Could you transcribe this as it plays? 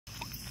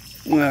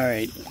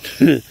Alright.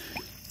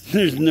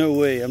 There's no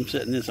way I'm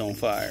setting this on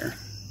fire.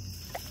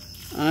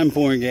 I'm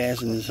pouring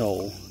gas in this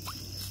hole.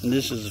 And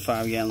this is a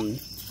 5-gallon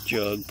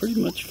jug,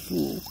 pretty much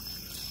full.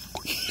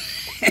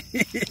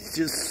 It's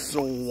just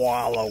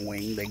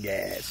swallowing the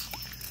gas.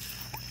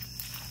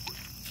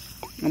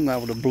 I'm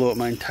liable to blow up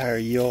my entire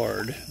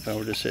yard if I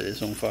were to set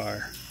this on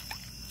fire.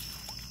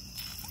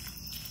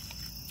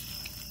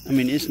 I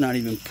mean, it's not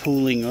even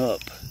pulling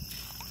up.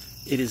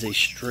 It is a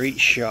straight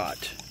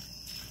shot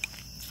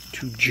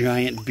to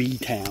giant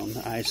B-town,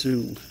 I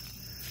assume.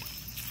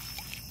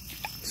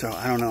 So,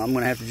 I don't know. I'm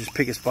going to have to just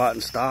pick a spot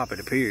and stop, it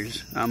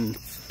appears.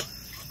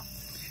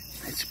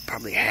 It's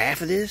probably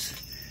half of this.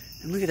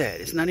 And look at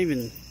that. It's not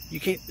even, you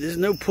can't, there's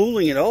no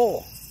pooling at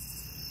all.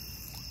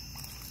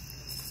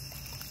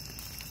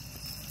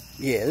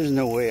 Yeah, there's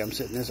no way I'm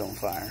setting this on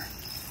fire.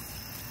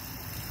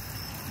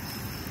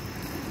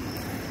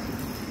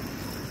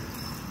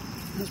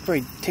 That's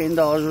probably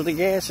 $10 worth of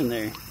gas in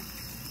there.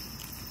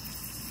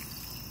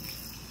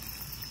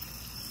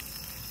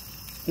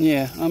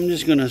 Yeah, I'm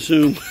just going to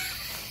assume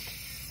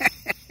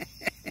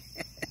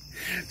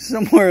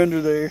somewhere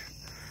under there,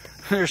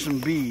 there's some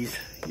bees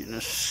getting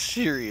a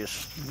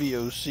serious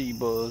VOC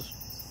buzz.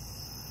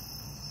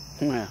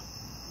 Yeah,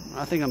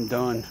 I think I'm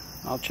done.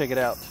 I'll check it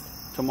out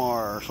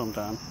tomorrow or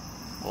sometime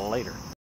later.